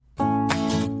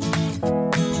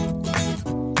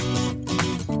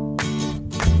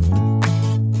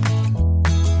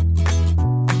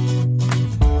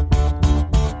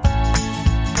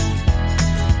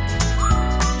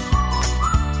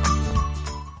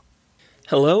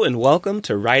Hello and welcome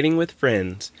to Writing with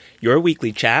Friends, your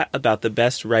weekly chat about the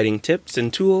best writing tips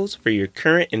and tools for your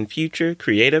current and future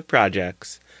creative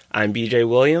projects. I'm BJ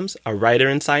Williams, a writer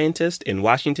and scientist in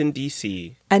Washington,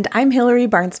 D.C. And I'm Hillary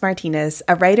Barnes-Martinez,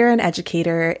 a writer and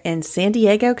educator in San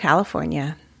Diego,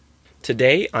 California.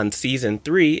 Today, on Season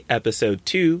 3, Episode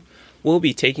 2, we'll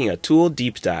be taking a tool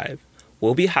deep dive.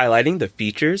 We'll be highlighting the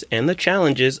features and the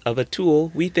challenges of a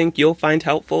tool we think you'll find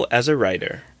helpful as a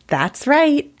writer. That's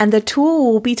right. And the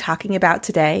tool we'll be talking about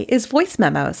today is voice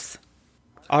memos.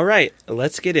 All right,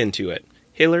 let's get into it.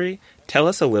 Hillary, tell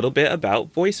us a little bit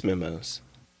about voice memos.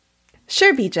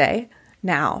 Sure, BJ.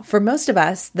 Now, for most of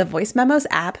us, the Voice Memos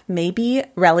app may be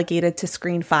relegated to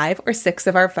screen 5 or 6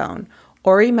 of our phone,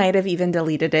 or we might have even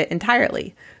deleted it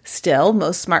entirely. Still,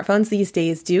 most smartphones these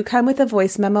days do come with a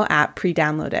Voice Memo app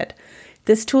pre-downloaded.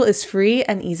 This tool is free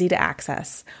and easy to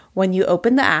access. When you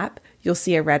open the app, you'll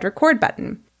see a red record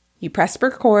button. You press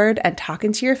record and talk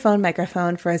into your phone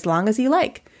microphone for as long as you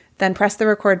like, then press the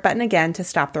record button again to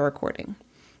stop the recording.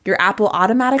 Your app will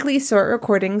automatically sort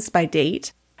recordings by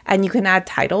date, and you can add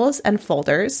titles and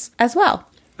folders as well.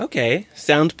 Okay,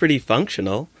 sounds pretty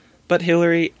functional. But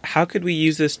Hillary, how could we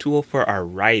use this tool for our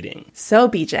writing? So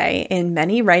BJ, in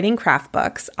many writing craft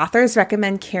books, authors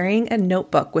recommend carrying a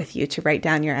notebook with you to write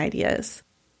down your ideas.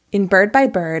 In Bird by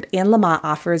Bird, Anne Lamott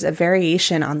offers a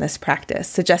variation on this practice,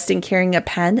 suggesting carrying a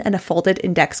pen and a folded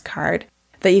index card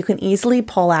that you can easily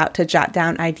pull out to jot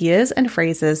down ideas and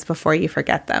phrases before you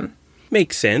forget them.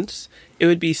 Makes sense. It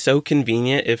would be so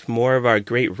convenient if more of our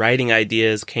great writing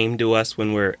ideas came to us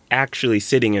when we're actually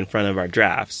sitting in front of our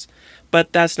drafts.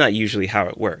 But that's not usually how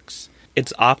it works.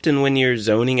 It's often when you're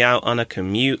zoning out on a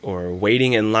commute or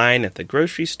waiting in line at the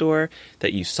grocery store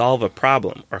that you solve a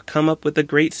problem or come up with a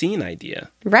great scene idea.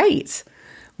 Right.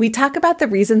 We talk about the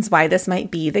reasons why this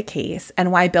might be the case and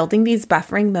why building these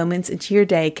buffering moments into your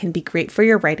day can be great for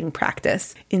your writing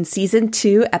practice in Season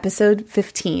 2, Episode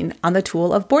 15 on the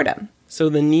tool of boredom. So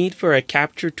the need for a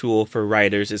capture tool for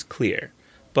writers is clear.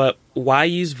 But why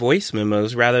use voice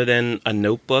memos rather than a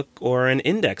notebook or an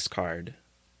index card?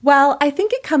 Well, I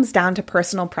think it comes down to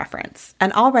personal preference,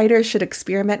 and all writers should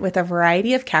experiment with a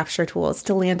variety of capture tools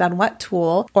to land on what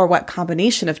tool or what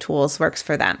combination of tools works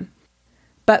for them.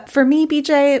 But for me,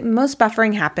 BJ, most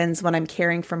buffering happens when I'm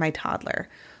caring for my toddler,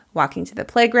 walking to the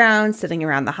playground, sitting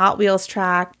around the Hot Wheels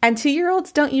track, and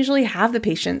 2-year-olds don't usually have the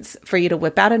patience for you to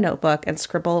whip out a notebook and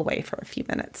scribble away for a few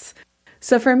minutes.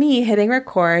 So for me, hitting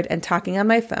record and talking on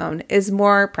my phone is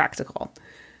more practical.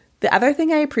 The other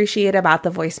thing I appreciate about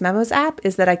the Voice Memos app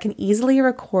is that I can easily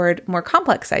record more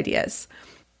complex ideas.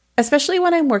 Especially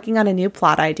when I'm working on a new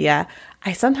plot idea,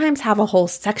 I sometimes have a whole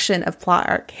section of plot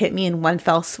arc hit me in one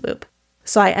fell swoop.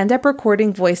 So I end up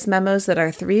recording voice memos that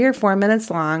are 3 or 4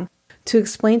 minutes long to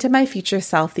explain to my future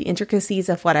self the intricacies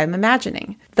of what I'm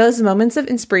imagining. Those moments of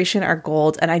inspiration are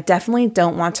gold, and I definitely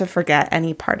don't want to forget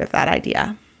any part of that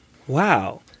idea.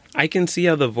 Wow. I can see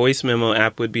how the Voice Memo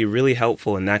app would be really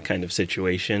helpful in that kind of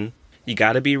situation. You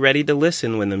gotta be ready to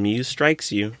listen when the muse strikes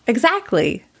you.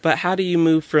 Exactly. But how do you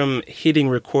move from hitting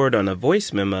record on a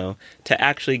voice memo to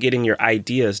actually getting your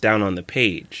ideas down on the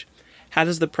page? How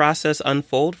does the process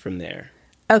unfold from there?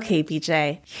 Okay,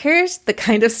 BJ, here's the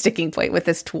kind of sticking point with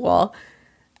this tool.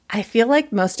 I feel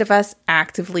like most of us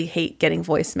actively hate getting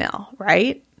voicemail,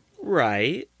 right?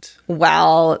 Right.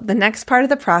 Well, the next part of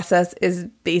the process is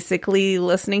basically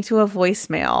listening to a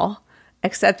voicemail,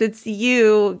 except it's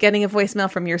you getting a voicemail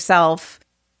from yourself,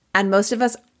 and most of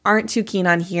us aren't too keen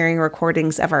on hearing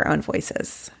recordings of our own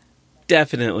voices.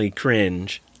 Definitely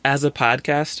cringe. As a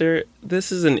podcaster,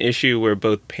 this is an issue we're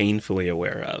both painfully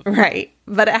aware of. Right,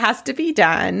 but it has to be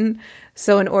done.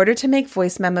 So in order to make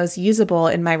voice memos usable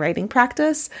in my writing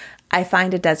practice, I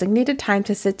find a designated time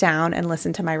to sit down and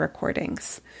listen to my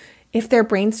recordings. If they're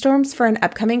brainstorms for an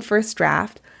upcoming first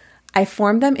draft, I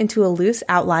form them into a loose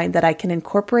outline that I can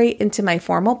incorporate into my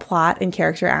formal plot and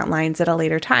character outlines at a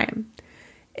later time.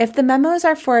 If the memos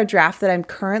are for a draft that I'm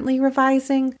currently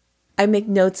revising, I make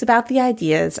notes about the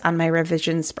ideas on my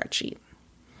revision spreadsheet.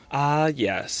 Ah,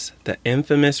 yes, the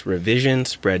infamous revision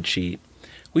spreadsheet.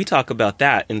 We talk about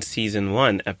that in Season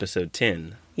 1, Episode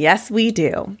 10. Yes, we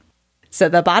do. So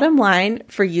the bottom line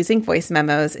for using voice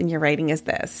memos in your writing is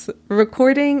this.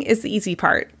 Recording is the easy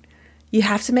part. You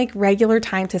have to make regular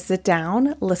time to sit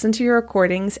down, listen to your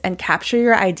recordings, and capture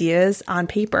your ideas on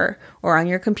paper or on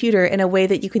your computer in a way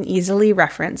that you can easily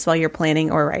reference while you're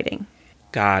planning or writing.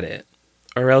 Got it.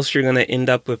 Or else you're going to end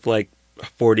up with like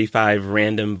 45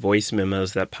 random voice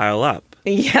memos that pile up.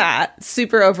 Yeah,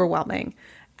 super overwhelming.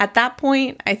 At that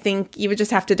point, I think you would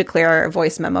just have to declare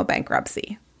voice memo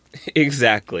bankruptcy.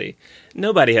 Exactly.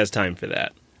 Nobody has time for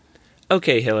that.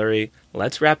 Okay, Hillary,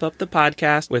 let's wrap up the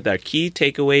podcast with our key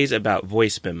takeaways about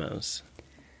voice memos.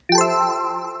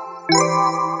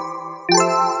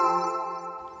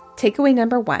 Takeaway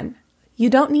number 1. You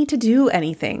don't need to do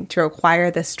anything to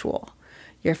acquire this tool.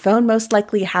 Your phone most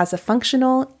likely has a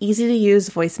functional, easy-to-use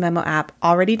voice memo app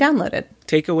already downloaded.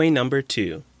 Takeaway number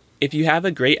 2. If you have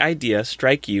a great idea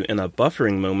strike you in a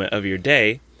buffering moment of your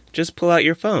day, just pull out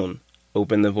your phone,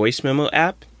 open the voice memo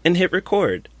app, and hit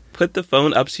record. Put the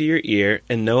phone up to your ear,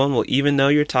 and no one will even know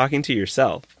you're talking to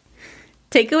yourself.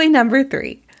 Takeaway number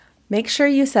 3. Make sure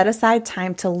you set aside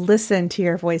time to listen to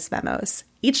your voice memos.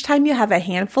 Each time you have a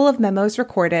handful of memos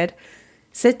recorded,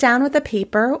 sit down with a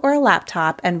paper or a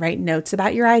laptop and write notes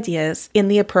about your ideas in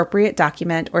the appropriate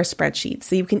document or spreadsheet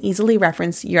so you can easily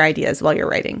reference your ideas while you're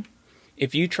writing.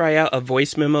 If you try out a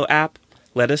voice memo app,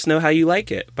 let us know how you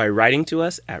like it by writing to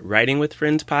us at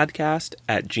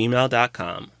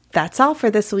writingwithfriendspodcast@gmail.com. That's all for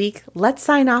this week. Let's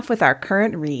sign off with our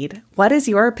current read. What is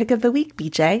your pick of the week,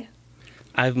 BJ?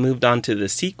 I've moved on to the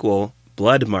sequel,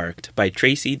 Blood Marked by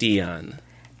Tracy Dion.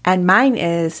 And mine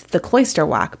is The Cloister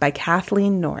Walk by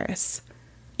Kathleen Norris.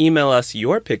 Email us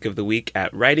your pick of the week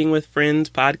at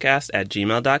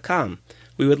writingwithfriendspodcast@gmail.com.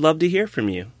 We would love to hear from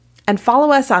you. And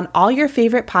follow us on all your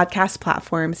favorite podcast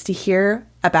platforms to hear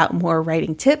about more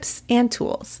writing tips and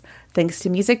tools. Thanks to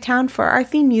MusicTown for our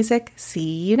theme music. See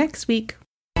you next week.